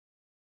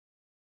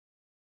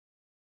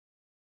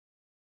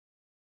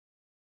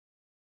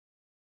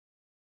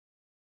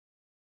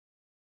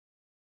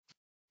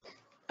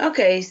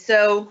Okay,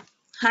 so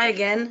hi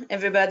again,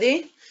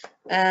 everybody.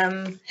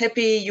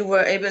 Happy you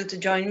were able to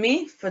join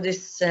me for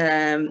this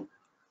version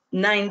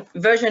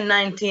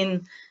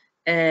 19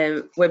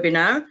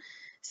 webinar.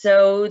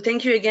 So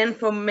thank you again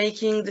for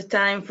making the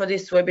time for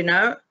this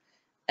webinar.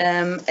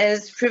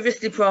 As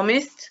previously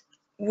promised,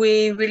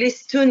 we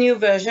release 2 new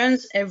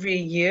versions every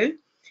year.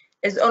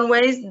 As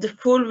always, the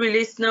full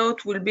release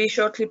note will be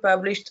shortly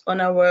published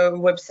on our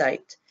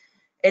website.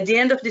 At the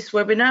end of this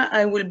webinar,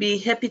 I will be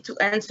happy to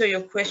answer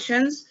your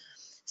questions.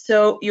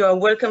 So you are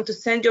welcome to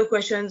send your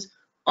questions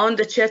on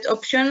the chat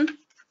option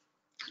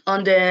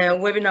on the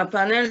webinar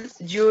panel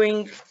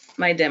during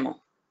my demo.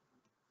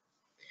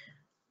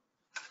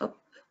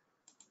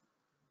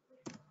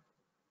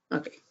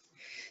 Okay,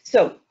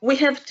 so we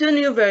have 2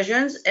 new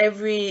versions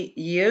every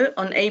year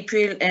on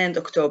April and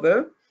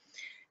October.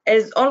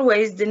 As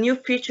always, the new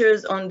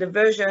features on the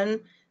version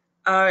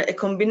are a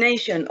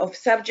combination of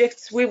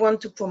subjects we want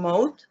to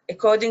promote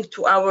according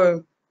to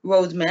our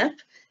roadmap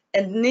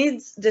and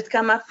needs that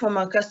come up from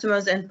our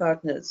customers and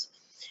partners.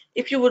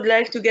 If you would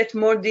like to get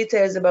more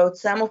details about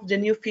some of the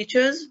new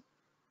features,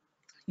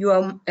 you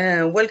are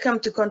welcome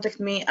to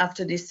contact me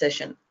after this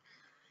session.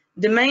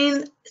 The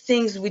main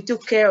things we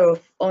took care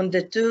of on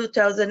the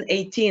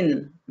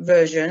 2018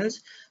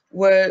 versions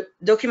were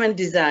document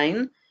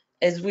design,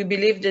 as we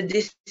believe that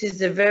this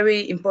is a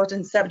very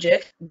important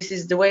subject. This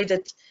is the way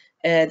that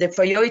the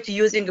priority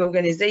using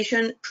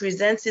organization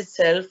presents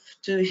itself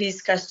to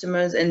his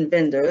customers and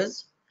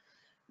vendors.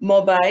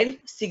 Mobile,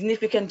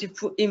 significant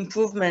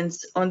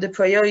improvements on the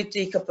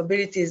priority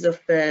capabilities of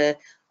the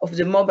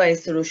mobile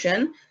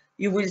solution.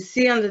 You will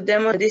see on the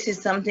demo this is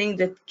something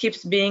that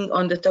keeps being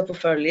on the top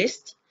of our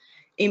list.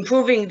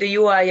 Improving the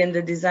UI and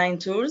the design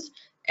tools,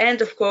 and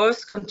of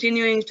course,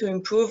 continuing to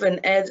improve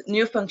and add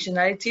new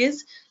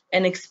functionalities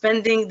and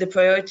expanding the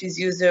priorities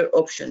user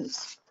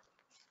options.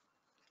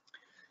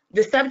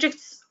 The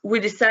subjects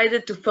we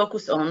decided to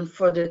focus on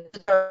for the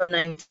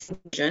 2019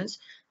 versions,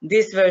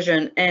 this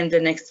version and the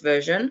next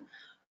version,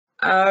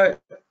 are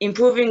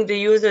improving the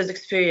user's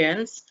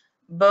experience,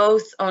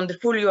 both on the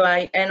full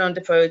UI and on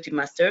the priority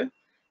master,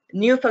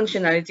 new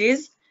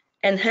functionalities,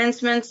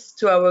 enhancements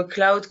to our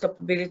cloud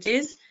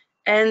capabilities,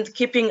 and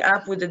keeping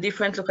up with the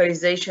different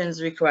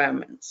localizations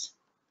requirements.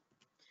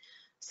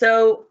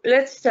 So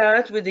let's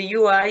start with the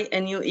UI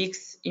and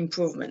UX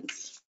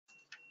improvements.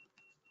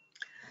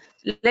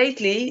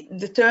 Lately,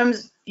 the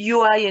terms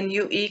UI and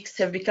UX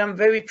have become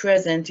very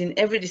present in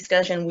every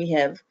discussion we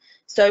have.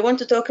 So I want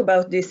to talk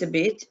about this a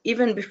bit,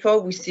 even before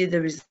we see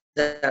the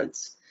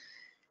results.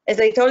 As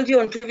I told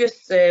you on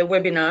previous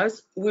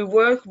webinars, we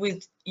work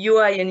with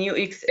UI and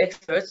UX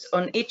experts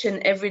on each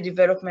and every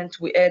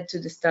development we add to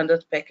the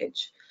standard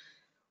package.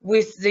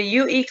 With the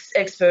UX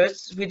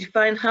experts, we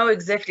define how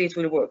exactly it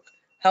will work,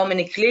 how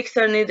many clicks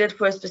are needed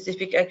for a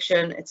specific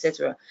action,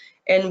 etc.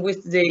 And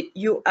with the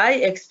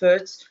UI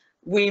experts,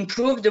 we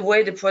improve the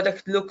way the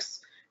product looks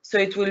so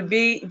it will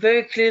be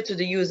very clear to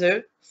the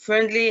user,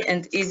 friendly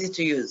and easy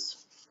to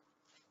use.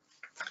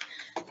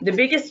 The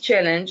biggest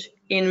challenge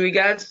in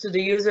regards to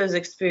the user's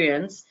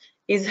experience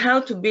is how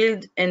to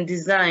build and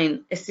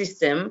design a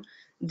system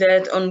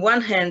that on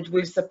one hand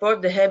will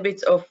support the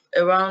habits of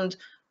around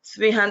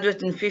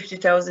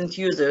 350,000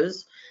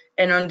 users,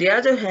 and on the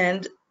other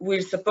hand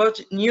will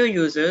support new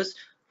users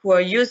who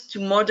are used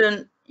to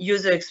modern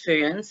user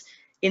experience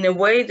in a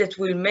way that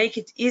will make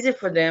it easy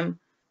for them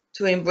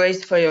to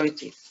embrace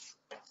priority.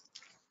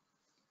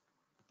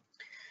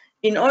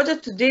 In order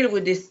to deal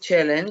with this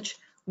challenge,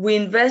 we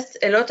invest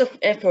a lot of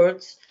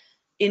efforts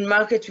in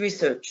market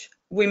research.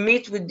 We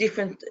meet with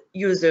different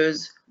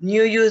users,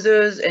 new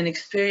users and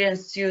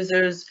experienced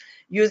users,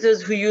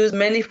 users who use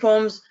many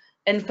forms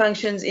and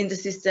functions in the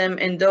system,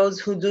 and those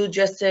who do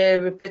just a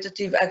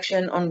repetitive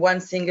action on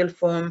one single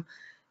form,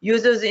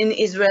 users in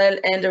Israel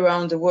and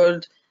around the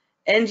world,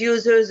 end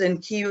users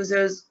and key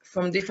users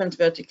from different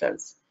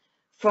verticals.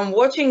 From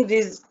watching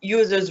these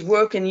users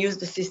work and use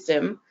the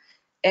system,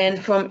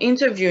 and from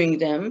interviewing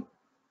them,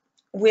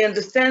 we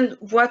understand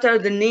what are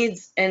the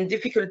needs and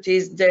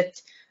difficulties that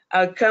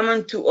are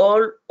common to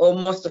all or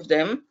most of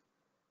them.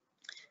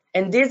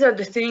 And these are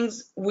the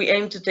things we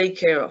aim to take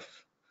care of.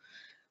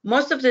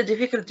 Most of the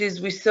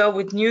difficulties we saw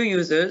with new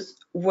users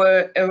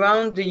were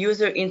around the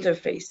user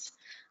interface.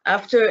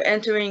 After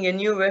entering a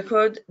new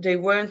record, they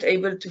weren't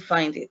able to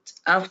find it.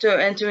 After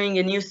entering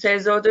a new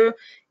sales order,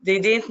 they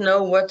didn't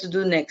know what to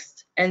do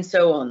next, and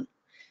so on.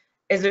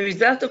 As a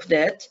result of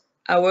that,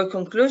 our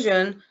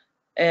conclusion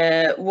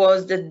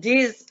was that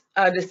these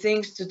are the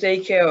things to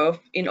take care of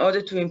in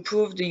order to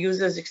improve the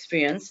user's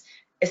experience,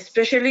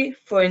 especially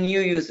for a new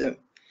user.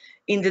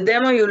 In the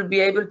demo, you'll be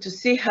able to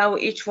see how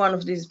each one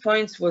of these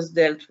points was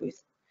dealt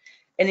with.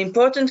 An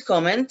important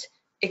comment,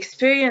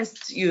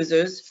 experienced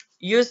users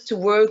used to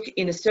work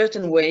in a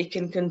certain way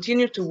can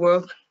continue to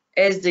work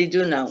as they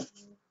do now.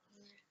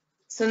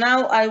 So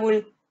now I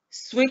will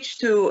switch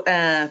to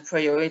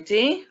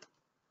priority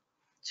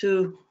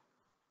to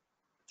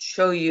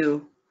show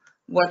you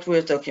what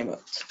we're talking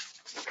about.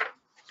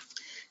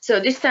 So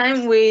this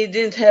time we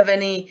didn't have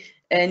any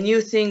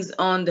new things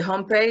on the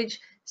homepage.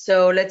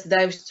 So let's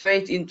dive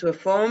straight into a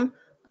form.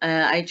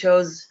 I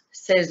chose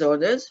sales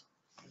orders.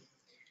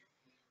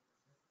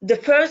 The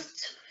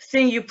first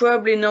thing you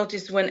probably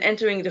notice when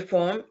entering the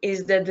form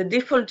is that the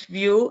default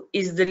view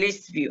is the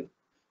list view.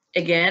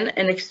 Again,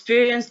 an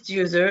experienced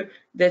user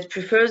that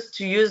prefers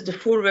to use the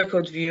full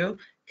record view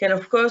can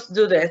of course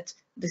do that.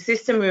 The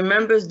system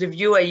remembers the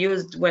view I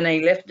used when I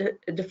left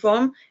the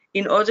form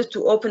in order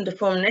to open the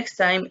form next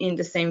time in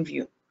the same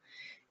view.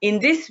 In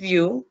this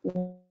view,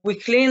 we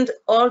cleaned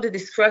all the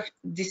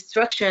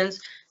distractions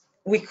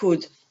we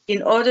could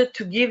in order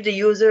to give the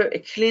user a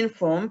clean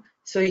form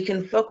so he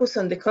can focus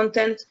on the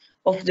content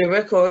of the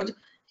record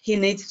he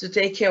needs to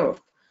take care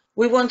of.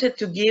 We wanted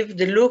to give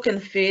the look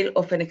and feel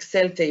of an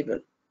Excel table.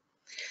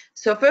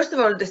 So first of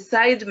all, the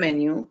side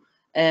menu,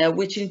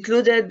 which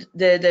included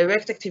the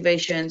direct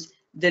activations,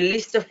 the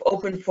list of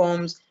open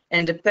forms,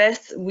 and the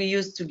path we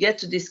used to get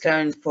to this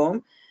current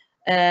form,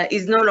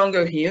 is no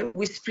longer here.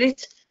 We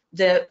split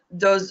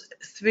those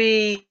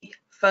three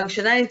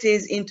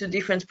functionalities into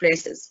different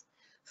places.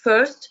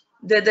 First,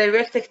 the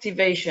direct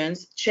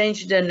activations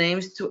changed their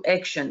names to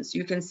actions.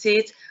 You can see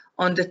it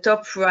on the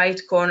top right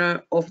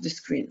corner of the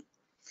screen.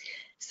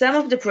 Some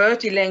of the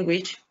priority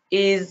language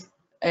is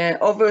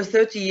over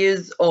 30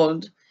 years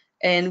old,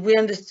 and we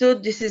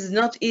understood this is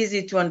not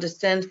easy to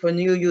understand for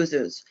new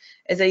users.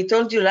 As I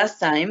told you last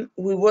time,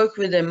 we work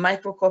with a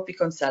microcopy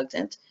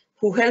consultant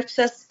who helps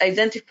us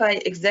identify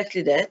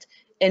exactly that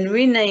and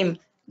rename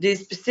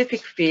these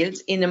specific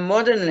fields in a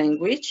modern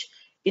language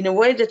in a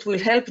way that will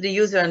help the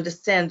user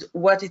understand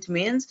what it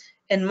means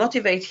and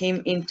motivate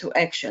him into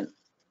action.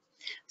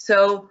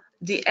 So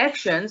the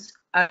actions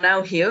are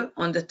now here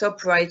on the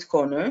top right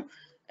corner.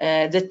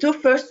 The two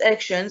first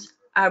actions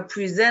are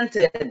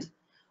presented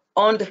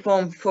on the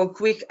form for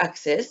quick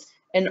access,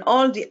 and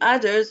all the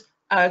others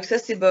are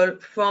accessible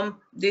from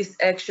this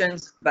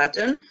actions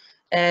button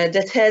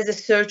that has a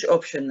search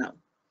option now.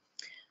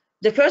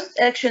 The first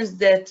actions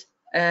the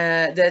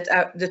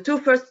two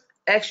first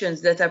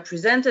actions that are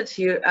presented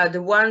here are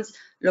the ones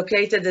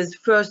located as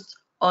first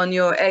on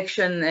your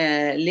action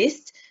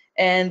list,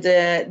 and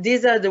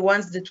these are the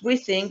ones that we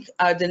think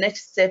are the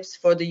next steps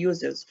for the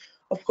users.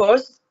 Of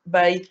course,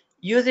 by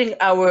using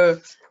our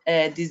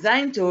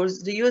design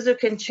tools, the user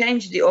can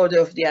change the order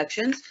of the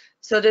actions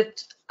so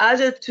that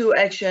other two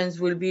actions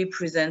will be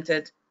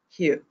presented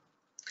here.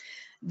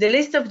 The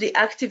list of the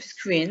active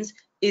screens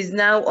is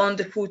now on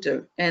the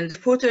footer, and the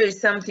footer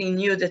is something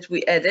new that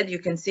we added. You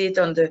can see it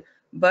on the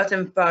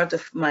bottom part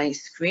of my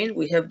screen.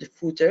 We have the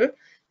footer.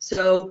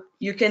 So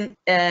you can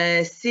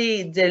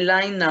see the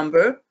line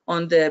number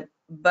on the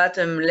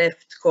bottom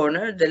left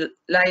corner, the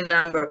line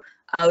number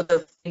out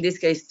of, in this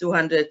case,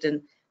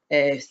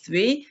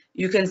 203.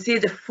 You can see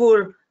the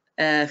full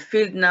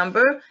field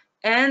number,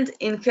 and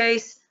in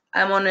case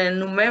I'm on a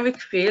numeric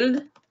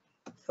field,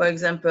 for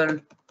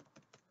example,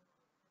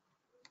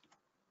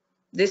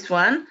 this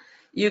one,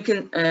 you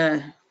can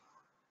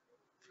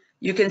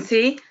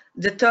see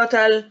the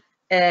total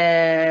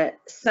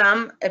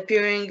sum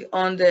appearing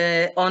on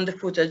the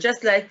footer,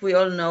 just like we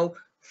all know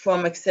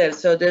from Excel.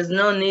 So there's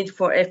no need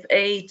for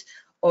F8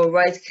 or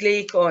right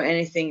click or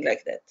anything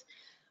like that.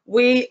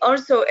 We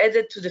also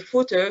added to the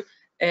footer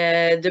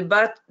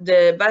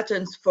the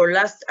buttons for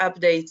last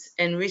updates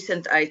and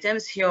recent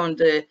items here on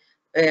the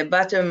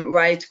bottom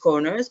right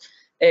corner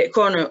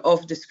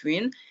of the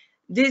screen.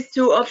 These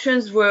two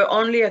options were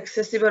only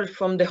accessible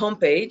from the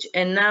homepage,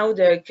 and now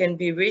they can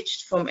be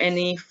reached from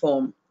any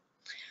form.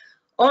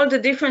 All the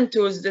different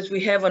tools that we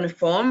have on a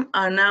form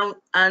are now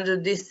under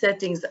this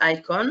settings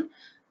icon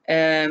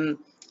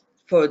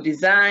for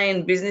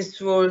design, business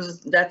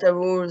rules, data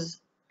rules,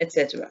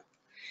 etc.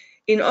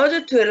 In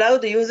order to allow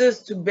the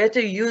users to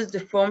better use the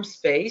form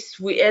space,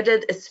 we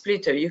added a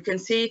splitter. You can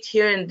see it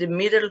here in the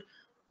middle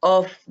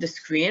of the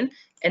screen,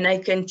 and I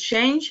can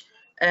change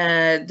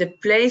the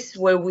place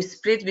where we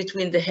split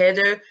between the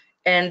header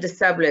and the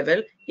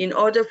sublevel in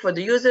order for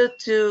the user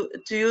to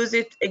use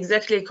it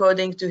exactly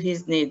according to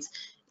his needs.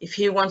 If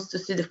he wants to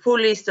see the full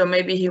list, or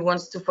maybe he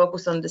wants to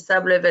focus on the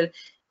sublevel,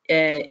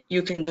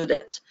 you can do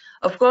that.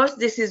 Of course,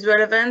 this is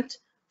relevant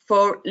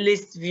for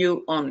list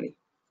view only.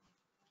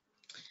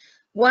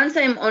 Once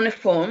I'm on a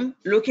form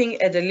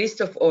looking at a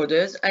list of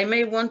orders, I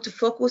may want to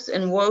focus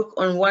and work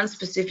on one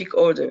specific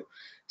order.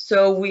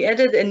 So we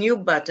added a new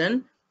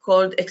button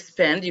called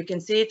Expand. You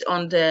can see it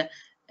on the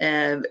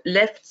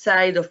left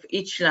side of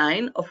each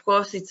line. Of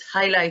course, it's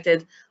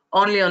highlighted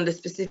only on the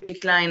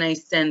specific line I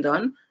stand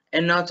on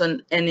and not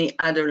on any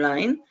other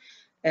line.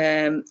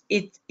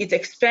 It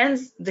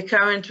expands the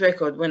current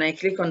record. When I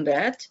click on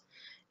that,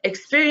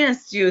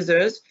 experienced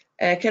users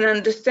can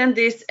understand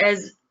this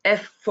as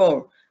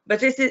F4, but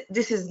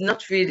this is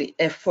not really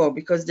F4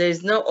 because there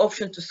is no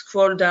option to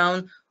scroll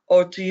down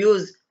or to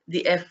use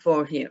the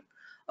F4 here.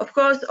 Of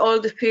course, all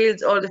the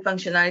fields, all the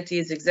functionality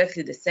is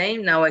exactly the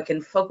same. Now I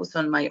can focus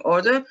on my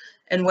order,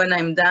 and when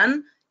I'm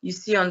done, you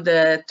see on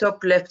the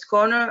top left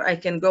corner, I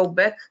can go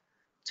back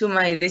to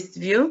my list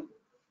view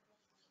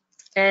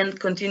and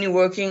continue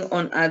working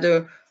on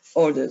other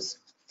orders.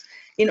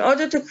 In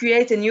order to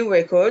create a new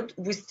record,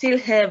 we still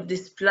have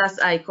this plus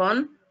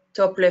icon,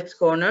 top left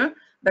corner,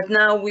 but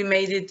now we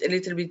made it a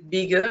little bit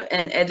bigger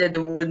and added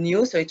the word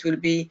new, so it will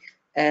be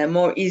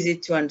more easy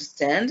to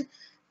understand.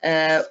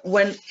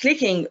 When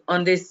clicking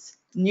on this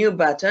new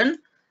button,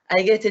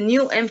 I get a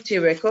new empty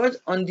record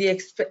on the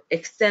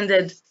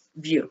extended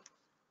view.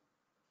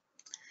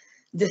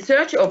 The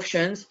search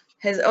options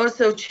has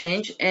also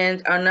changed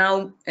and are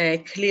now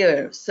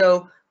clearer.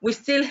 So we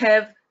still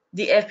have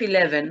the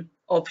F11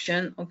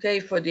 option, okay,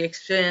 for the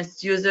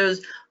experienced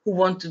users who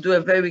want to do a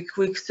very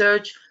quick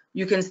search.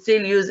 You can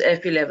still use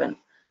F11.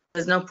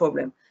 There's no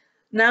problem.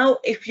 Now,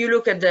 if you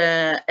look at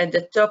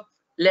the top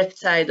left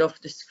side of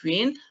the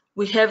screen,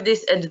 we have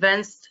this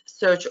advanced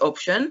search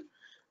option.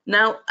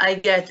 Now I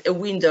get a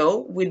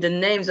window with the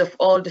names of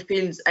all the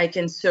fields I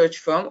can search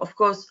from. Of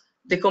course,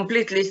 the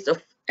complete list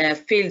of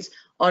fields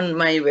on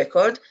my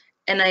record,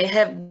 and I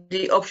have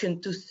the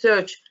option to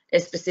search a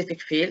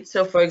specific field.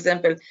 So for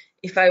example,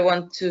 if I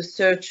want to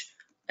search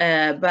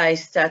by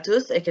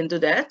status, I can do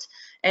that.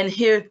 And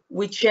here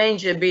we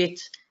change a bit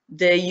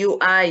the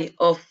UI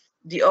of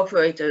the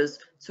operators,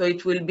 so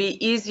it will be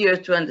easier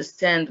to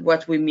understand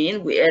what we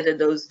mean. We added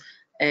those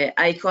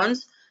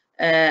icons,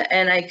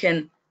 and I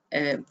can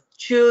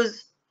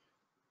choose,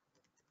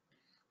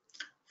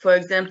 for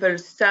example,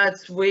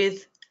 starts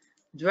with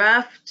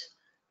draft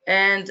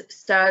and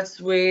starts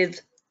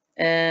with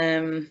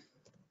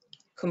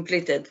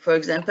completed, for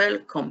example,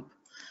 comp.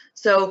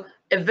 So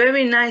a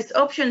very nice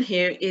option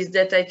here is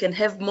that I can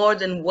have more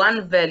than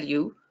one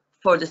value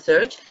for the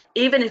search,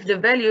 even if the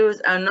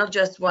values are not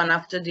just one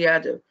after the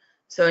other.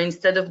 So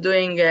instead of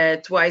doing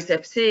twice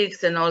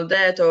F6 and all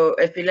that, or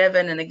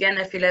F11 and again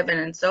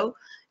F11 and so,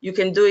 you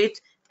can do it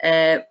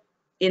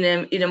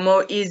in a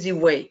more easy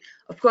way.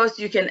 Of course,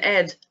 you can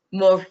add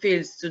more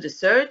fields to the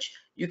search.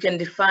 You can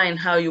define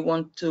how you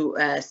want to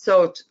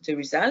sort the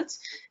results.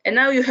 And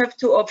now you have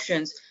two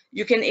options.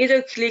 You can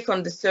either click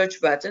on the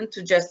search button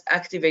to just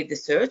activate the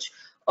search,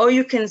 or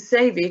you can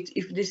save it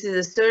if this is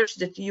a search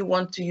that you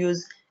want to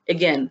use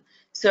again.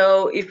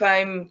 So if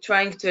I'm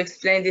trying to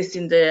explain this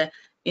in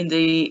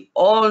the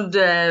old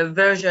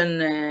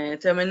version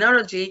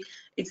terminology,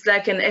 it's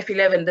like an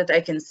F11 that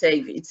I can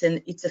save.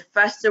 It's a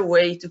faster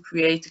way to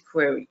create a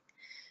query.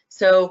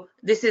 So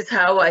this is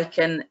how I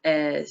can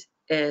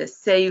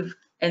save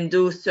and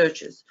do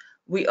searches.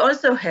 We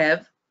also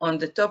have on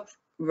the top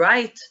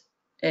right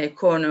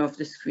corner of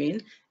the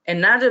screen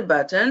another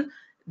button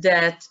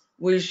that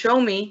will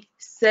show me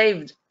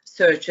saved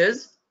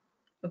searches.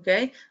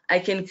 Okay, I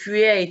can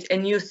create a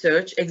new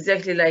search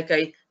exactly like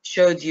I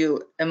showed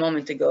you a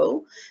moment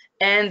ago,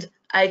 and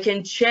I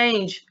can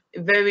change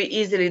very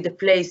easily the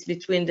place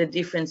between the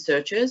different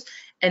searches.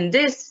 And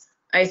this,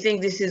 I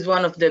think this is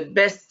one of the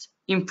best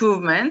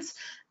improvements.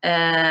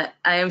 I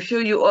am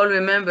sure you all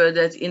remember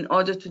that in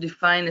order to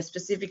define a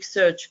specific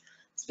search,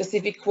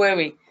 specific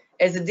query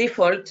as a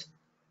default,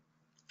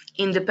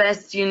 in the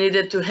past you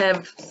needed to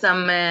have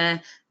some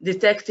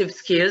detective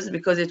skills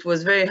because it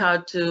was very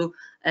hard to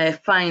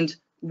find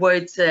where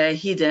it's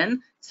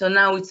hidden. So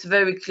now it's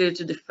very clear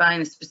to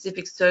define a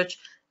specific search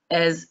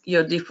as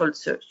your default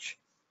search.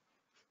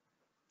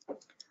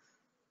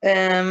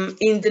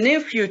 In the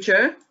near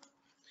future,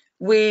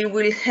 we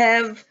will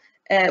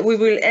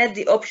add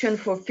the option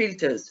for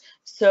filters.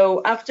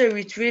 So after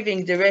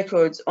retrieving the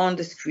records on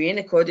the screen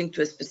according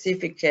to a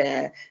specific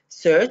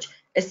search,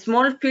 a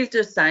small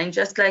filter sign,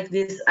 just like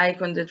this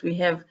icon that we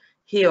have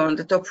here on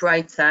the top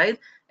right side,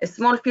 a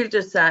small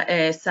filter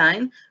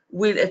sign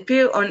will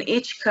appear on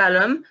each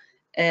column,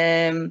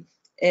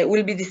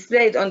 will be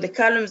displayed on the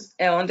columns,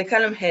 on the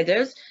column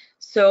headers,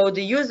 so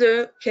the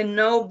user can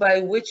know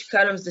by which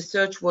columns the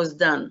search was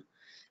done.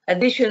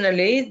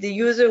 Additionally, the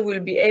user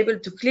will be able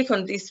to click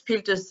on this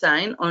filter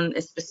sign on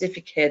a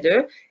specific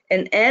header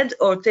and add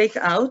or take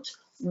out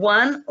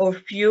one or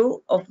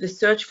few of the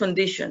search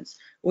conditions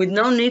with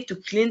no need to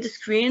clean the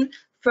screen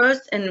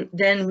first and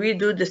then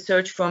redo the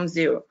search from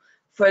zero.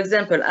 For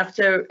example,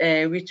 after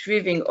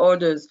retrieving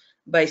orders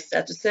by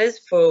statuses,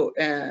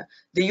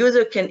 the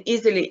user can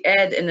easily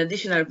add an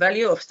additional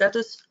value of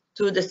status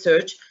to the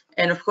search,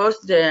 and of course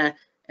the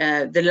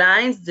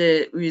lines,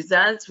 the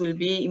results will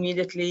be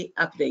immediately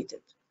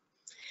updated.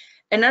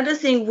 Another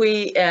thing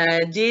we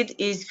did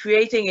is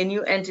creating a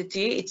new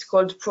entity. It's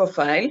called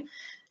profile.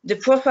 The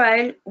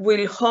profile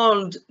will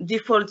hold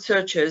default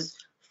searches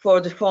for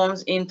the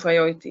forms in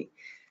priority.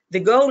 The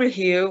goal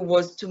here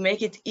was to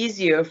make it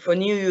easier for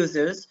new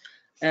users.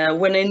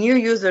 When a new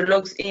user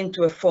logs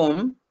into a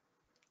form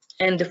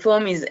and the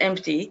form is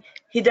empty,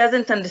 he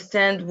doesn't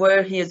understand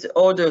where his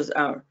orders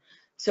are.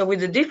 So with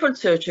the default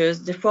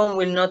searches, the form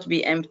will not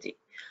be empty.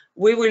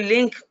 We will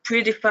link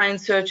predefined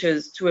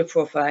searches to a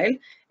profile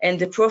and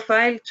the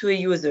profile to a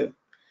user.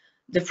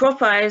 The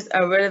profiles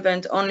are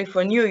relevant only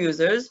for new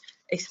users.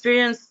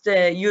 Experienced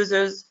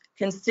users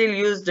can still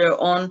use their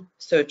own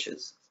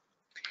searches.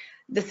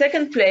 The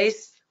second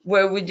place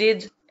where we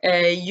did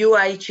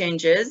UI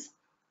changes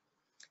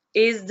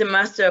is the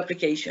master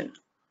application.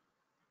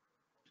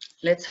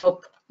 Let's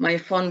hope my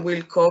phone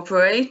will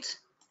cooperate.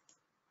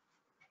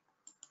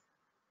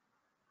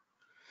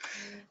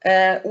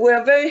 We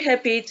are very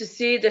happy to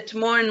see that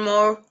more and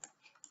more,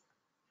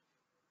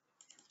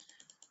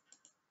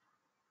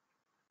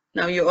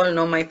 now you all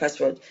know my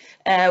password.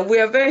 We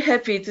are very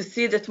happy to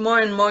see that more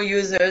and more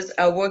users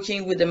are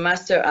working with the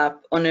Master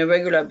app on a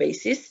regular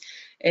basis.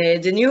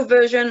 The new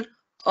version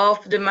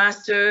of the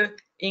Master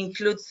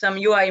includes some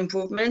UI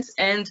improvements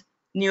and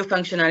new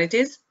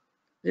functionalities.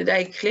 Did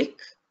I click?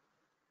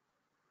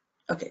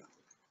 Okay.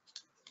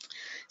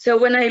 So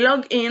when I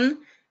log in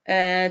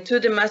to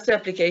the Master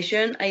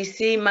application, I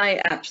see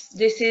my apps.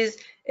 This is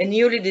a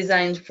newly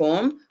designed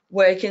form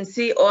where I can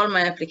see all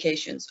my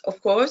applications.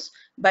 Of course,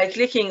 by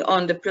clicking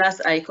on the plus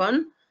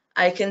icon,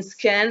 I can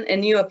scan a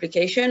new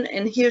application,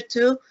 and here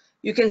too,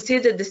 you can see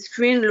that the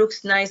screen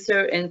looks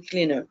nicer and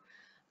cleaner.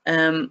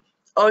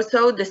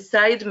 Also, the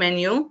side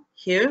menu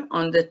here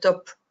on the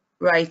top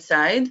right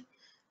side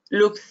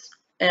looks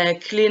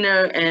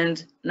cleaner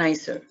and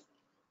nicer.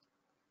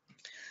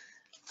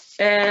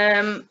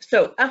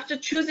 So after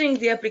choosing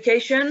the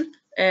application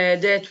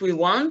that we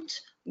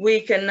want,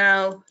 we can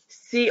now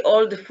see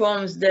all the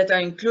forms that are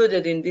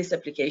included in this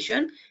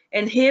application.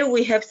 And here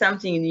we have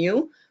something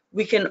new.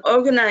 We can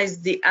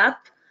organize the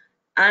app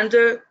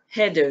under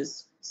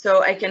headers.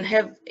 So I can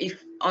have,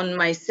 if on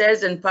my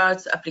sales and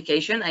parts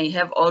application, I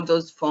have all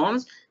those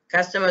forms,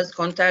 customers,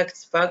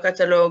 contacts, part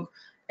catalog,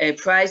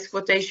 price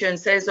quotation,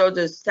 sales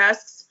orders,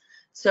 tasks.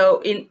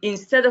 So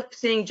instead of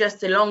seeing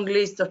just a long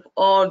list of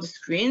all the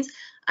screens,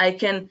 I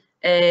can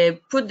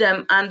put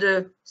them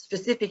under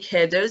specific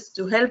headers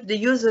to help the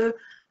user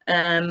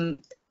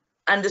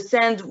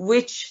understand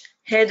which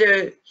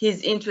header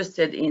he's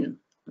interested in,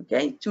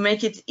 okay, to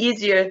make it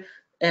easier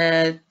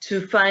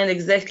to find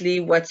exactly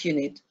what you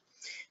need.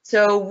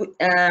 So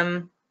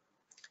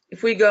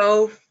if we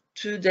go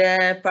to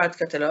the part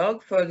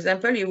catalog, for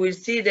example, you will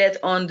see that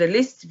on the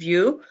list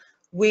view,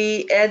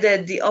 we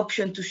added the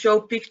option to show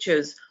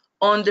pictures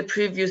on the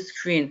previous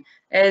screen.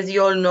 As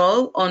you all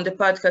know, on the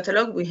part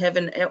catalog, we have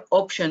an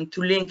option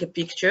to link a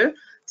picture.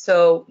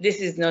 So this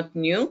is not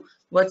new.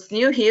 What's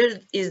new here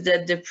is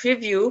that the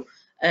preview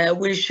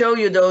will show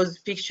you those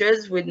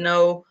pictures with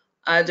no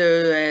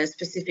other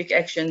specific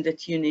action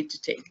that you need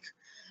to take.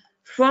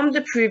 From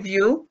the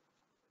preview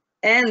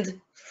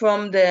and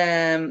from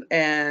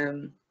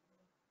the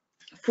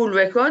full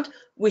record,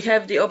 we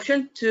have the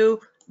option to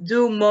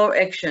do more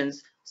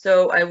actions.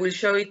 So I will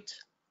show it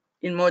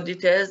in more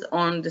details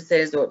on the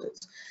sales orders.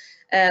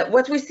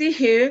 What we see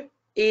here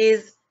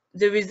is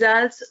the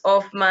results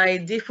of my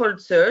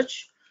default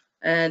search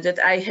that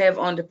I have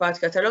on the part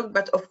catalog,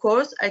 but of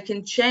course I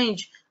can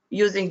change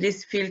using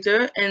this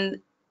filter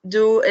and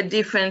do a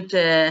different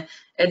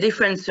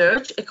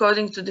search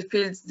according to the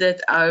fields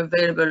that are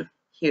available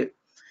here.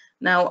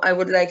 Now I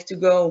would like to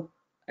go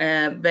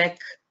back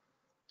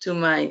to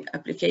my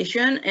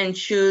application and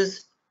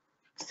choose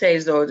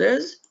sales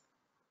orders.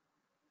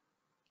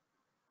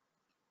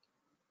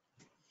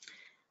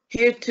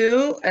 Here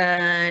too,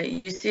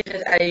 you see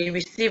that I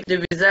received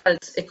the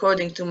results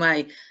according to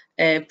my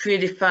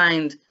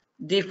predefined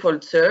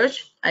default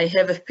search. I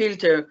have a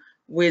filter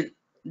with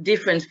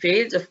different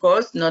fields, of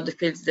course, not the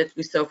fields that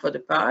we saw for the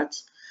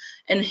parts.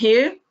 And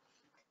here,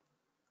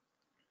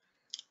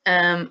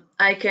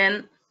 I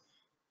can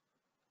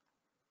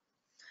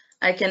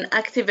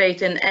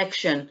activate an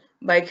action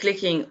by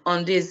clicking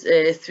on these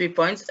 3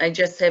 points. I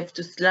just have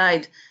to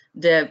slide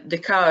the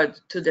card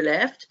to the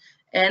left,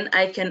 and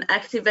I can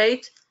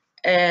activate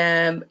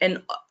an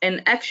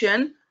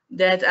action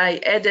that I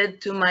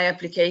added to my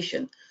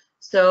application.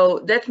 So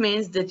that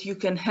means that you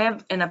can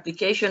have an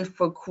application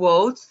for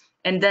quotes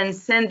and then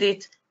send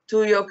it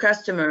to your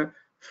customer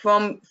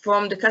from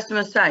the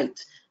customer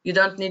site. You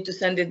don't need to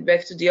send it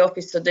back to the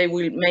office, so they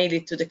will mail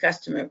it to the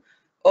customer.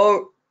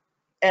 Or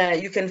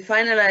you can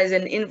finalize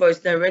an invoice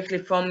directly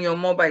from your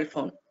mobile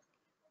phone,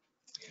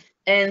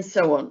 and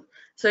so on.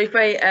 So if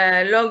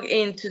I log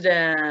into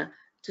the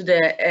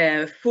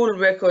full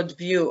record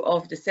view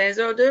of the sales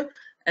order,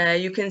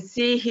 you can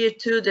see here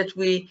too that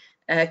we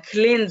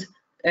cleaned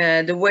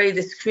the way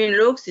the screen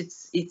looks.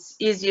 It's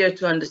easier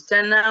to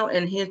understand now,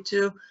 and here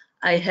too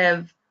I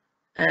have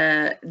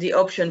the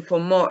option for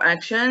more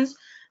actions.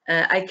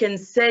 I can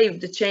save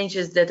the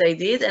changes that I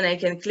did, and I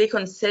can click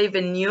on Save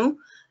and New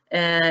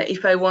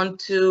if I want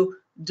to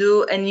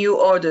do a new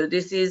order.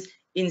 This is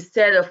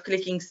instead of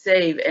clicking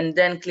Save and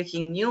then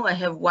clicking New, I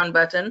have one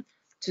button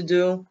to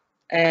do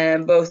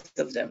both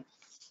of them.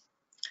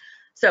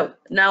 So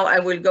now I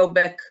will go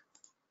back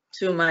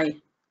to my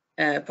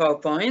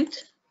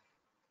PowerPoint.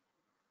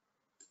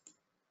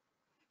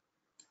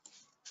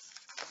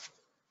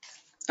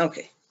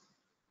 Okay.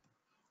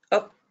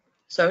 Oh,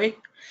 sorry.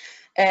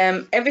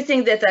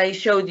 Everything that I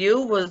showed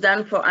you was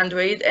done for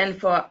Android and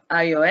for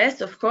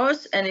iOS, of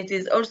course, and it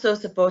is also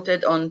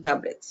supported on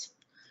tablets.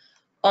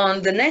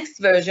 On the next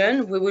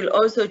version, we will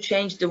also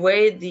change the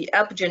way the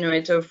app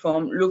generator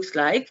form looks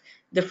like,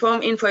 the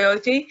form in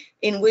priority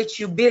in which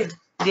you build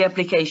the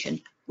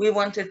application. We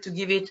wanted to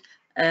give it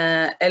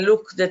a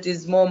look that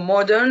is more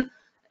modern,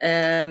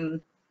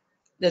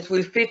 that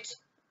will fit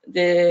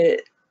the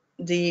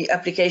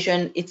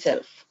application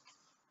itself.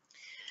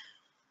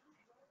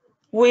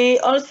 We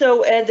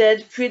also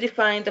added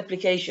predefined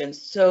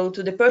applications. So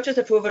to the purchase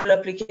approval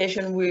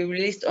application we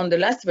released on the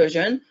last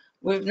version,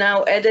 we've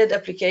now added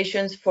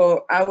applications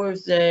for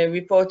hours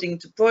reporting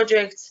to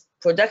projects,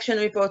 production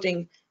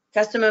reporting,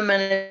 customer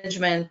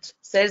management,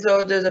 sales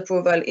orders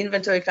approval,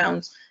 inventory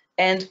counts,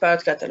 and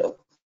part catalog.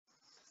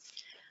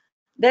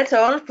 That's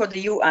all for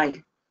the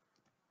UI.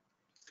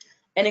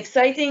 An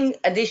exciting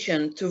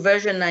addition to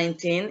version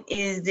 19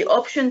 is the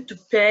option to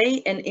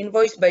pay an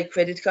invoice by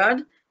credit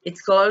card.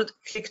 It's called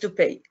Click to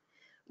Pay.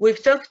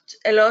 We've talked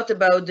a lot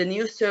about the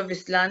new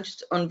service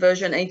launched on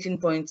version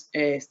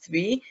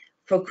 18.3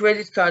 for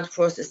credit card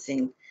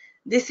processing.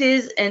 This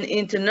is an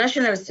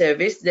international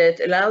service that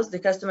allows the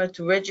customer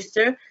to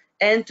register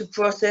and to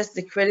process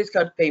the credit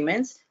card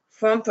payments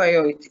from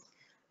Priority.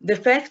 The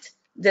fact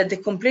that the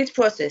complete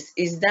process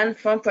is done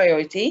from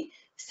Priority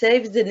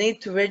saves the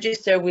need to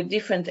register with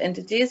different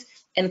entities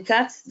and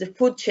cuts the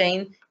food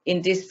chain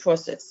in this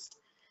process.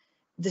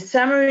 The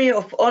summary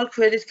of all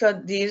credit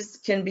card deals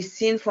can be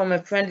seen from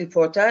a Friendly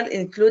portal,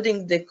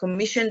 including the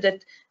commission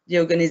that the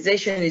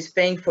organization is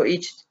paying for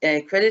each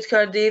credit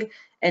card deal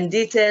and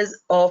details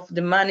of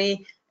the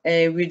money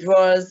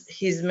withdrawals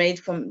he's made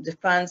from the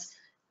funds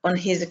on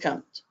his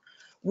account.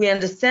 We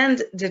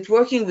understand that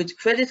working with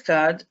credit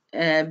card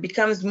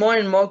becomes more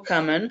and more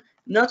common,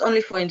 not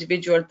only for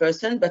individual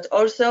person, but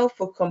also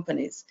for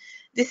companies.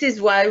 This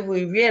is why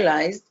we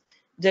realized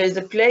there is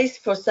a place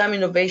for some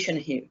innovation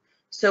here.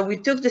 So we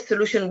took the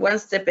solution one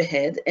step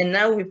ahead, and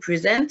now we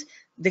present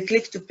the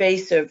Click to Pay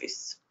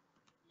service.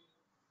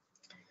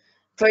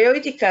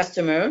 Priority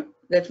customer,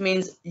 that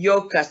means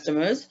your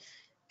customers,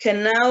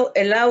 can now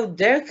allow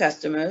their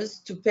customers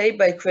to pay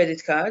by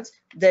credit cards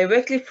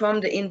directly from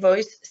the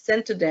invoice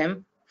sent to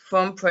them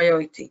from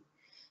Priority.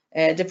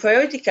 The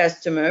Priority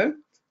customer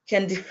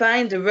can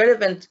define the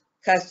relevant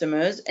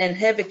customers and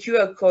have a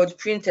QR code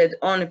printed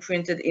on a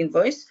printed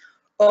invoice,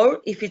 or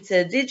if it's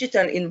a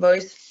digital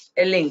invoice,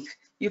 a link.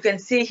 You can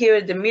see here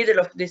in the middle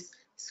of this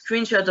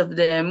screenshot of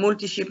the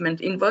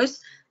multi-shipment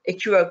invoice, a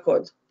QR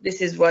code. This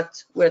is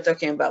what we're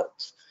talking about.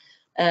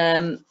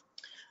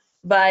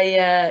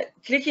 By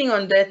clicking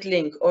on that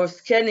link or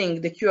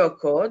scanning the QR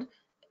code,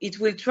 it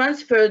will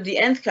transfer the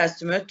end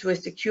customer to a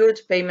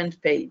secured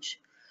payment page.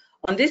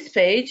 On this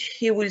page,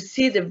 he will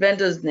see the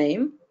vendor's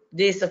name.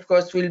 This, of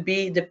course, will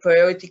be the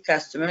Priority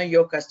customer,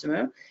 your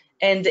customer,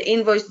 and the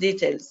invoice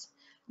details.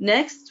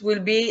 Next will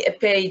be a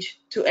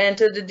page to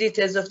enter the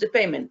details of the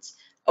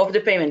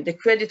payment, the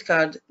credit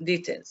card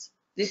details.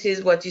 This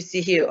is what you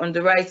see here. On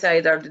the right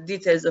side are the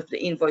details of the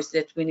invoice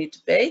that we need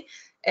to pay,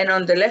 and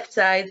on the left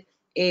side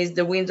is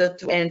the window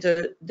to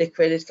enter the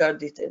credit card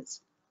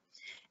details.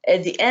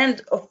 At the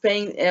end of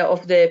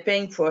the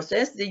paying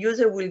process, the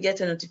user will get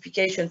a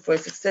notification for a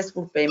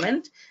successful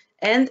payment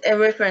and a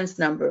reference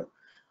number.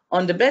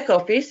 On the back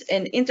office,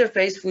 an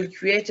interface will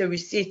create a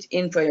receipt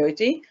in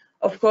Priority,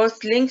 of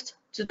course linked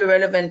to the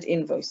relevant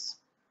invoice.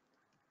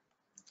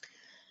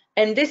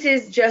 And this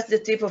is just the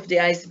tip of the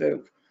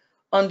iceberg.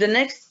 On the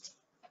next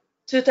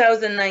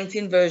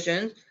 2019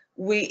 version,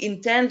 we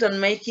intend on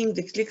making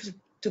the Click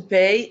to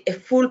Pay a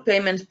full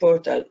payment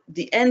portal.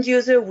 The end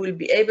user will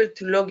be able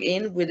to log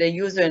in with a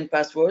user and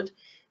password,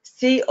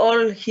 see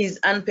all his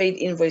unpaid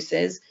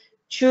invoices,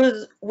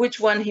 choose which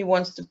one he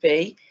wants to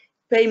pay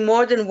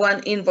more than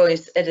one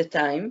invoice at a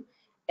time,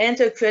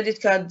 enter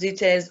credit card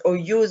details or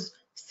use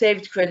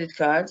saved credit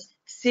cards,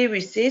 see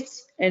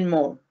receipts, and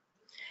more.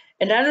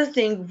 Another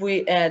thing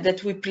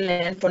that we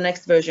plan for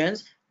next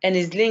versions and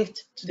is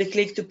linked to the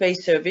Click to Pay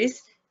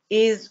service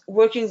is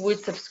working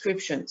with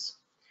subscriptions.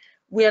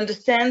 We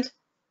understand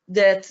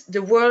that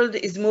the world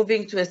is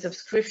moving to a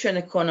subscription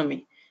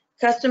economy.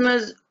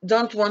 Customers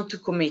don't want to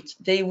commit.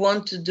 They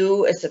want to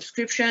do a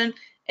subscription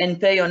and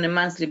pay on a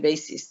monthly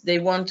basis. They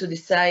want to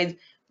decide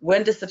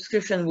when the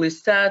subscription will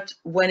start,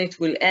 when it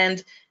will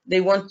end.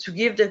 They want to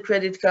give their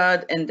credit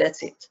card, and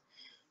that's it.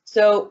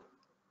 So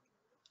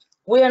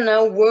we are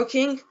now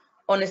working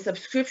on a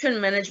subscription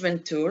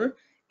management tool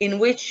in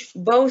which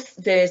both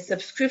the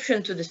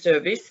subscription to the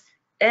service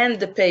and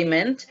the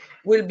payment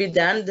will be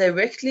done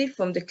directly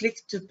from the Click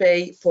to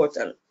Pay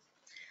portal.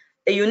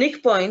 A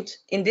unique point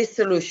in this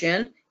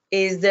solution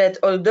is that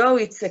although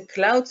it's a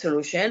cloud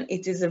solution,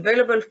 it is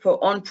available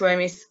for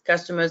on-premise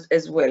customers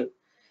as well.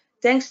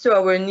 Thanks to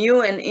our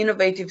new and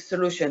innovative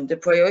solution, the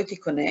Priority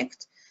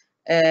Connect,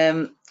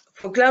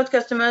 for cloud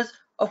customers,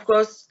 of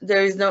course,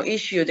 there is no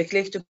issue. The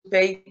Click to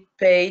Pay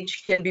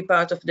page can be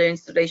part of their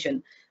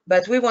installation.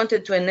 But we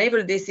wanted to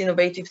enable this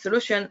innovative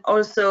solution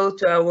also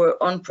to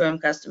our on-prem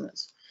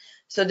customers.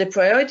 So the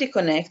Priority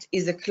Connect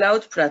is a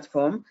cloud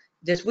platform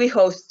that we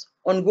host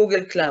on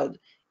Google Cloud.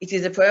 It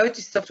is a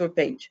Priority software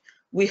page.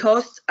 We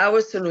host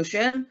our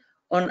solution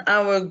on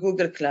our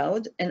Google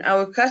Cloud, and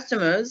our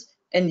customers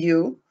and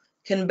you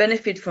can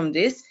benefit from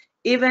this,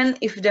 even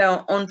if they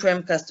are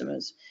on-prem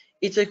customers.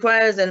 It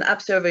requires an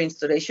app server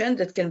installation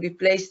that can be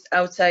placed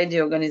outside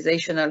the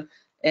organizational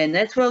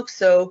network,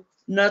 so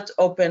not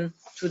open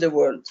to the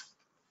world.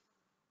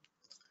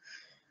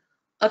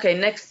 Okay,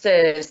 next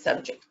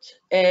subject.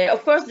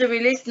 Of course, the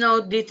release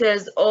note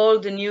details all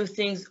the new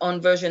things on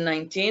version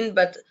 19,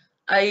 but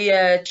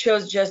I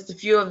chose just a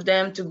few of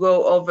them to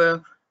go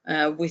over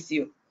with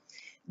you.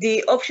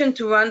 The option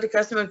to run the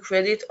customer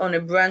credit on a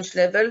branch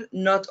level,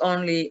 not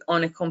only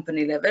on a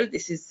company level.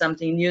 This is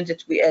something new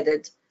that we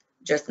added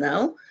just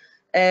now.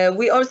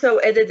 We also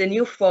added a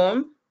new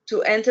form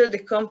to enter the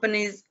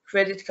company's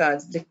credit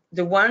cards,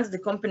 the ones the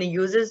company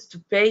uses to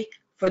pay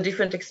for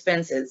different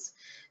expenses.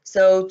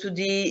 So to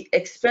the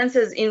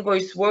expenses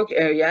invoice work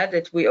area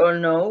that we all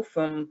know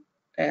from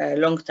a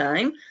long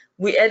time,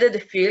 we added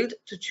a field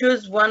to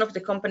choose one of the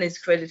company's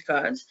credit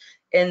cards.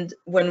 And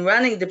when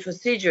running the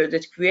procedure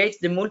that creates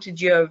the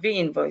multi-GRV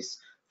invoice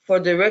for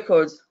the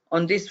records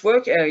on this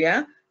work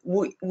area,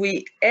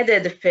 we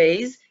added a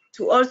phase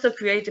to also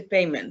create a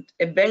payment,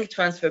 a bank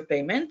transfer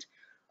payment,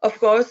 of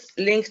course,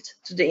 linked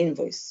to the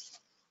invoice.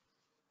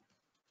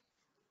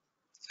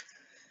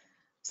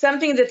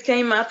 Something that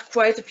came up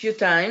quite a few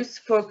times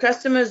for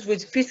customers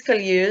with fiscal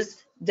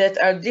years that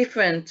are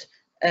different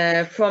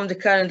from the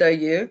calendar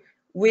year,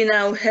 we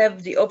now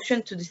have the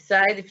option to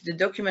decide if the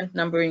document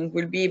numbering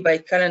will be by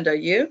calendar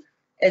year,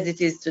 as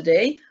it is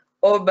today,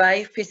 or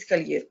by fiscal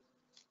year.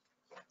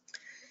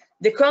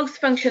 The COGS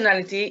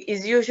functionality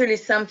is usually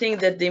something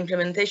that the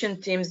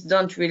implementation teams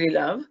don't really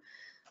love,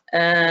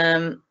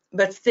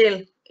 but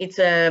still it's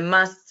a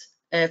must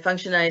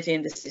functionality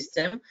in the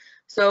system.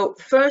 So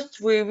first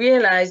we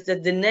realized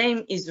that the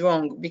name is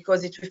wrong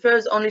because it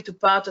refers only to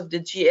part of the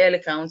GL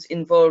accounts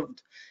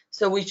involved.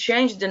 So we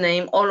changed the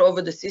name all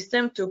over the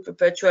system to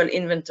perpetual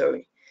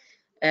inventory.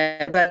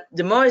 But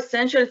the more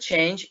essential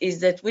change is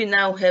that we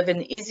now have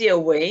an easier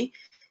way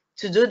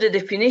to do the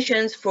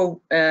definitions for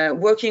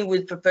working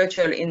with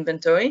perpetual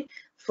inventory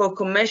for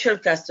commercial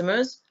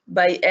customers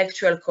by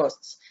actual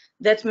costs.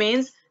 That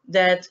means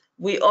that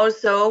we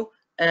also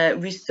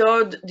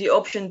restored the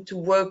option to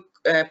work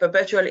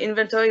perpetual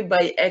inventory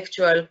by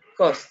actual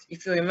cost.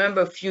 If you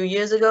remember a few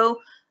years ago,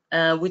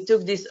 we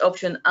took this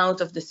option out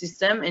of the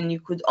system and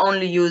you could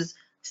only use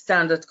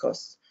standard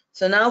costs.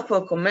 So now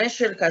for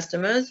commercial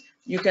customers,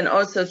 you can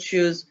also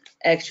choose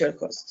actual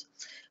cost.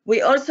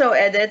 We also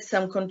added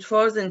some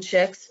controls and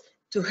checks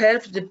to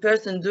help the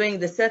person doing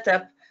the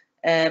setup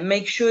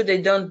make sure they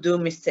don't do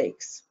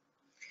mistakes.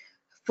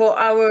 For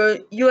our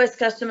US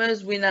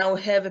customers, we now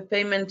have a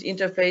payment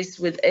interface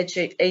with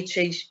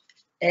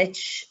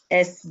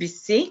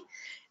HSBC,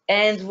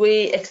 and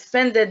we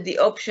expanded the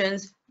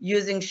options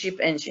using Ship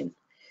Engine.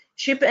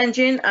 Ship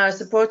Engine are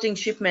supporting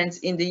shipments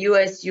in the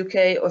US,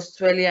 UK,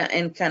 Australia,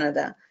 and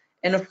Canada.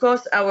 And of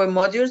course, our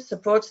module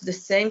supports the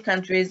same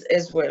countries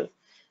as well.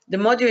 The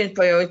module in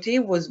priority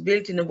was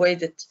built in a way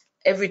that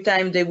every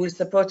time they will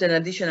support an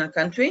additional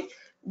country,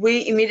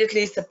 we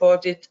immediately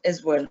support it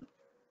as well.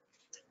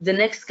 The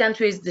next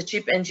countries the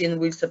Ship Engine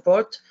will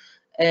support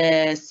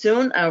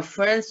soon are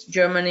France,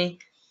 Germany,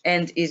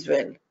 and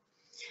Israel.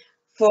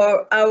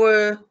 For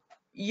our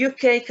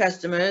UK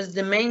customers,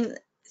 the main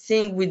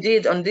thing we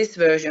did on this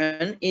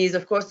version is,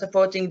 of course,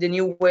 supporting the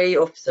new way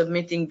of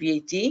submitting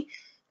VAT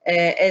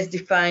as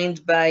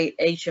defined by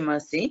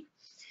HMRC.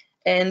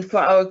 And for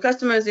our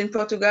customers in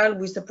Portugal,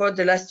 we support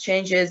the last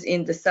changes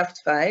in the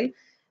SAFT file.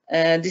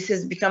 This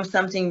has become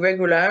something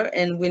regular,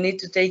 and we need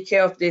to take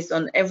care of this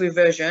on every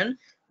version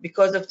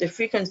because of the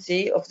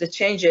frequency of the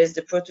changes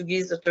the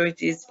Portuguese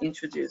authorities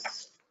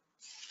introduce.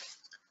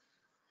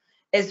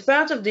 As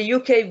part of the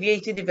UK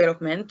VAT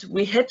development,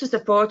 we had to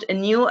support a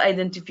new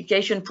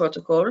identification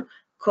protocol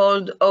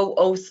called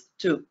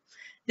OAuth2.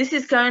 This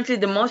is currently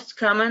the most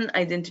common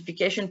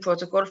identification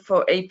protocol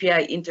for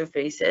API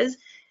interfaces,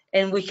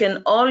 and we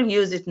can all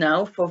use it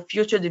now for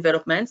future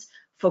developments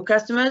for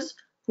customers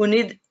who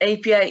need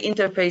API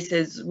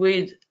interfaces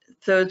with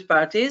third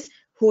parties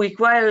who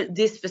require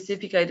this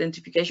specific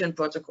identification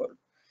protocol.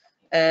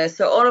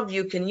 So all of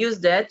you can use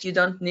that. You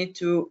don't need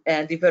to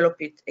develop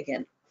it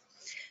again.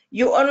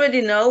 You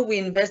already know we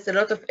invest a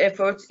lot of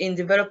efforts in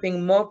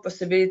developing more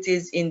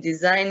possibilities in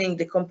designing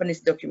the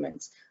company's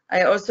documents.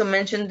 I also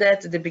mentioned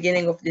that at the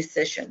beginning of this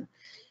session.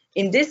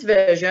 In this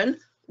version,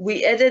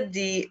 we added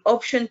the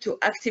option to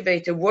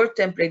activate a Word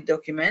template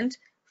document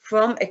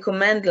from a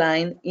command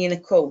line in a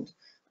code.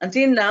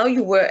 Until now,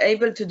 you were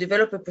able to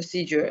develop a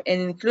procedure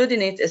and include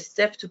in it a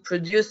step to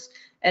produce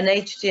an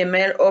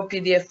HTML or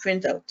PDF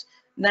printout.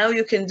 Now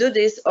you can do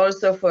this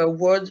also for a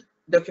Word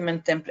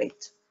document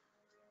template.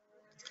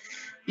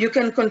 You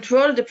can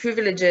control the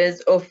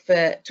privileges of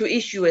to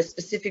issue a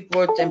specific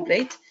Word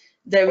template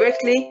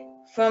directly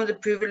from the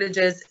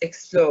Privileges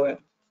Explorer.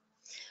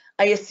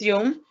 I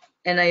assume,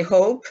 and I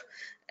hope,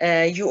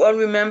 you all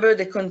remember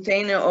the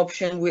container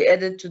option we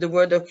added to the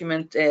Word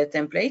document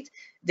template.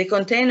 The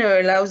container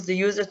allows the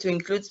user to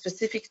include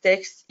specific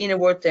text in a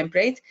Word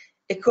template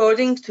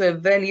according to a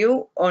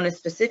value on a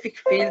specific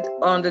field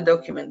on the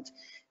document.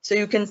 So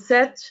you can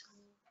set,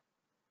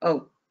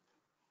 oh,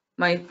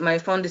 my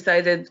phone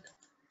decided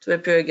to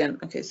appear again.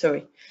 Okay,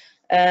 sorry.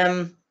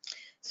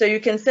 So you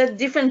can set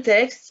different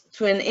text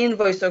to an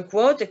invoice or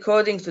quote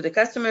according to the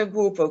customer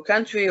group or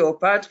country or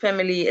part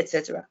family,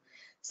 etc.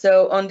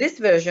 So on this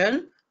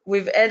version,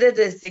 we've added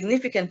a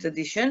significant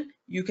addition.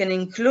 You can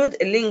include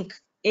a link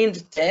in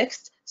the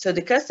text so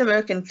the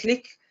customer can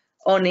click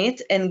on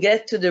it and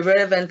get to the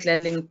relevant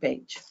landing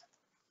page.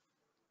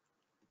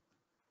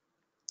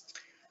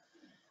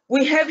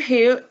 We have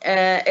here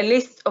a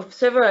list of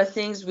several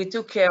things we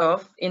took care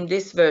of in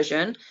this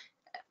version,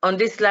 on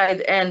this slide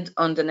and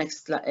on the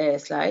next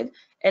slide.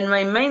 And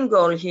my main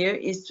goal here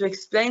is to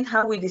explain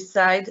how we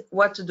decide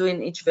what to do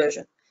in each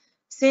version.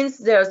 Since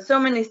there are so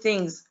many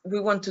things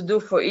we want to do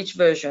for each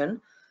version,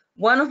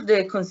 one of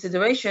the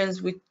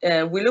considerations we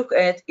look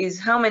at is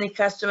how many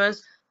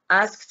customers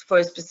asked for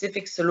a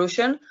specific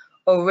solution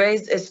or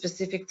raised a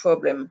specific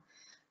problem.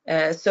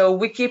 So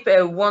we keep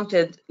a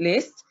wanted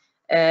list.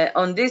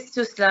 On these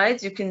two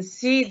slides, you can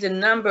see the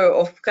number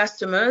of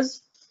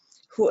customers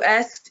who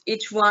asked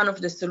each one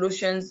of the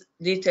solutions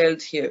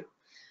detailed here.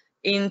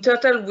 In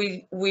total,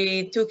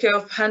 we took care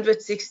of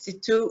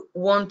 162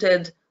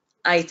 wanted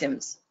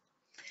items.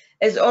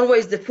 As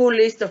always, the full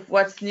list of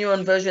what's new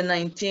on version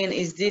 19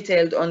 is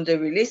detailed on the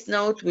release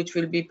note, which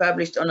will be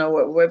published on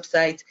our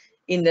website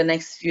in the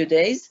next few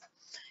days.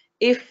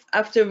 If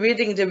after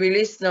reading the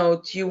release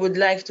note, you would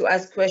like to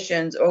ask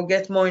questions or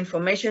get more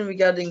information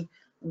regarding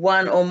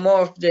one or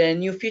more of the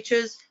new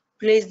features,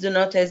 please do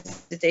not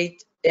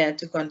hesitate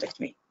to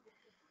contact me.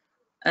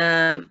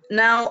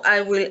 Now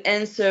I will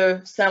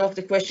answer some of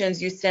the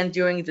questions you sent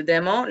during the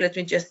demo. Let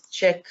me just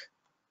check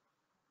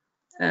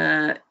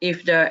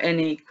if there are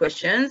any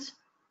questions.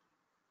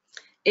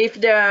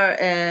 If there are,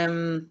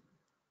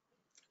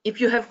 if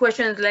you have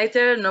questions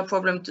later, no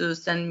problem to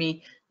send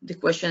me the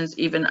questions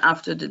even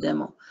after the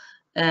demo.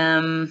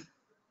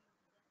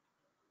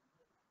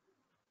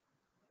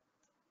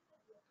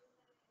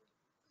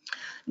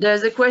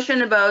 There's a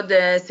question about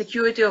the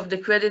security of the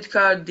credit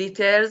card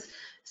details.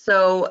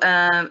 So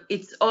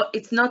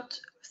it's not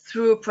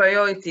through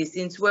Priority,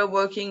 since we're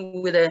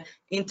working with an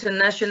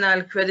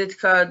international credit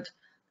card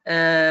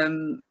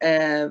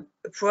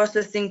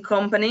processing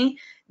company.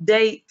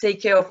 They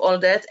take care of all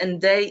that,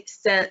 and they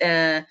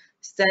stand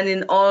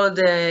in all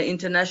the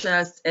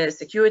international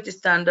security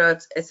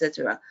standards,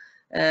 etc.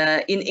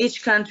 In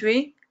each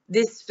country,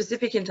 this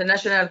specific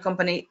international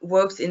company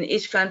works in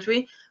each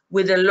country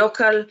with a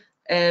local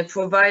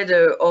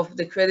provider of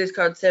the credit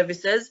card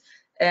services,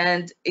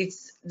 and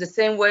it's the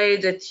same way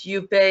that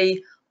you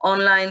pay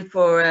online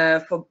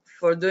for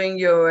doing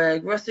your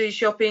grocery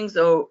shoppings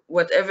or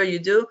whatever you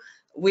do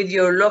with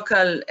your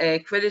local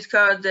credit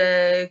card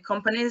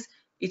companies.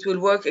 It will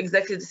work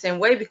exactly the same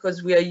way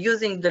because we are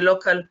using the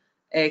local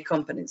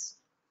companies.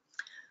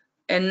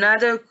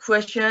 Another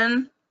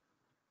question.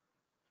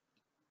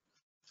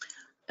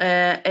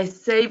 A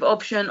save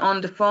option on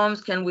the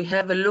forms. Can we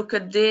have a look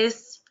at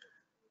this?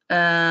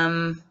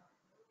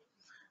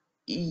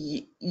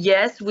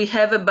 Yes, we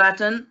have a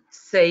button,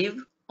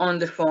 save, on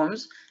the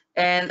forms.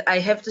 And I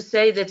have to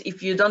say that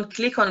if you don't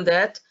click on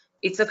that,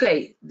 it's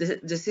okay.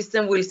 The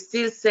system will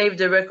still save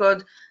the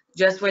record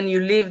just when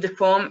you leave the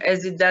form,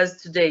 as it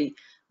does today.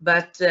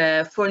 But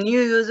for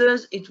new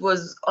users, it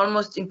was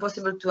almost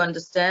impossible to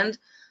understand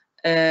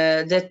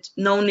that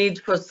no need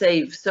for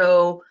save.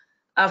 So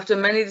after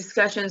many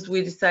discussions,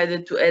 we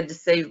decided to add the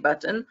save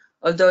button,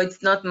 although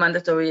it's not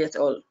mandatory at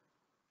all.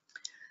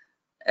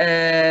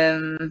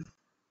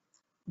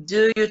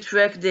 Do you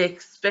track the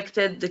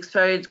expected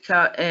expiry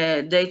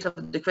date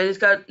of the credit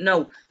card?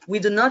 No, we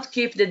do not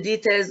keep the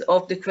details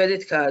of the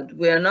credit card.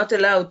 We are not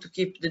allowed to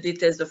keep the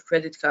details of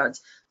credit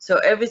cards. So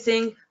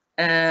everything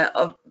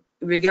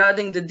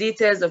regarding the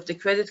details of the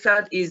credit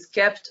card is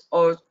kept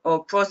or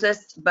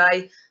processed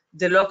by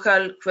the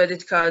local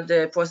credit card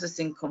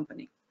processing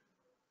company.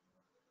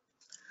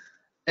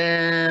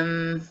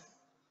 There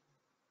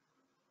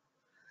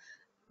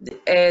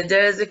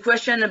is a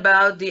question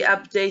about the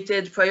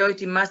updated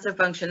Priority Master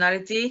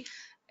functionality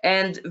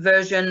and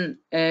version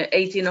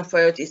 18 of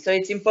Priority. So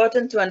it's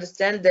important to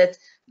understand that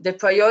the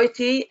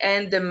Priority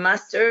and the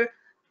Master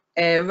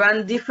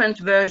run different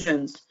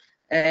versions.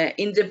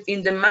 In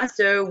the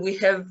Master, we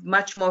have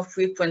much more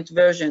frequent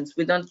versions.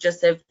 We don't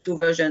just have 2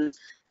 versions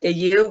a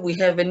year. We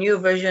have a new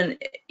version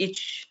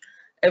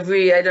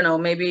every, I don't know,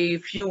 maybe a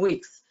few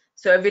weeks.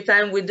 So every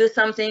time we do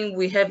something,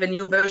 we have a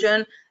new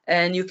version,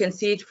 and you can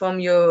see it from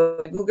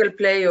your Google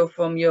Play or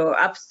from your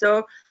App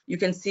Store. You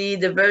can see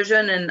the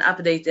version and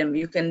update them.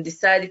 You can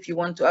decide if you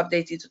want to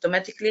update it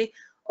automatically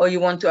or you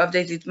want to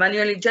update it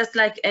manually, just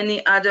like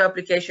any other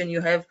application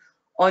you have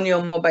on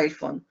your mobile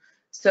phone.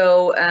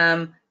 So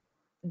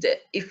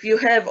if you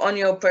have on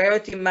your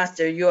Priority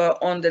Master, you are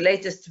on the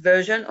latest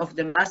version of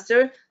the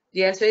Master,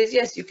 the answer is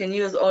yes, you can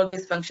use all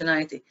this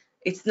functionality.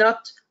 It's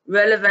not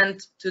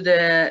relevant to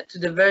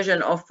the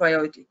version of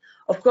Priority.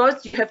 Of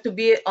course, you have to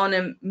be on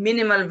a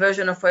minimal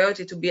version of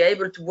Priority to be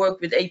able to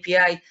work with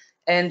API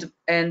and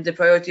the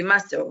Priority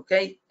Master,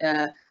 okay?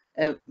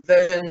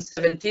 Version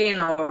 17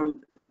 or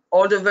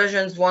older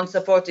versions won't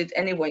support it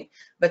anyway.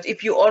 But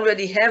if you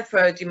already have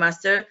Priority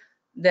Master,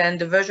 then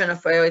the version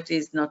of Priority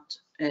is not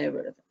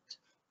relevant.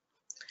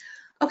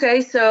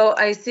 Okay, so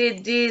I see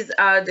these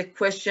are the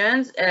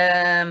questions.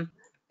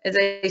 As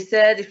I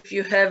said, if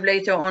you have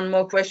later on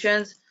more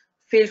questions,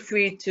 feel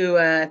free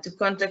to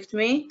contact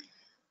me.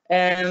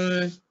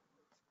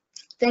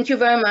 Thank you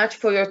very much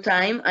for your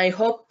time. I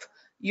hope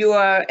you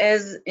are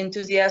as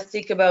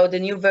enthusiastic about the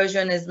new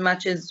version as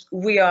much as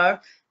we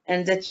are,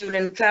 and that you'll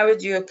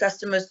encourage your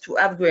customers to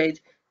upgrade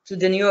to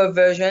the newer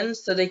version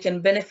so they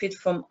can benefit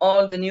from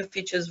all the new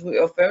features we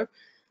offer.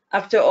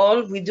 After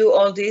all, we do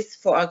all this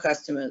for our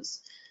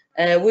customers.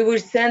 We will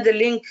send a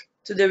link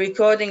to the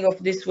recording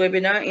of this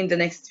webinar in the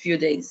next few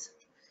days.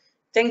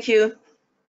 Thank you.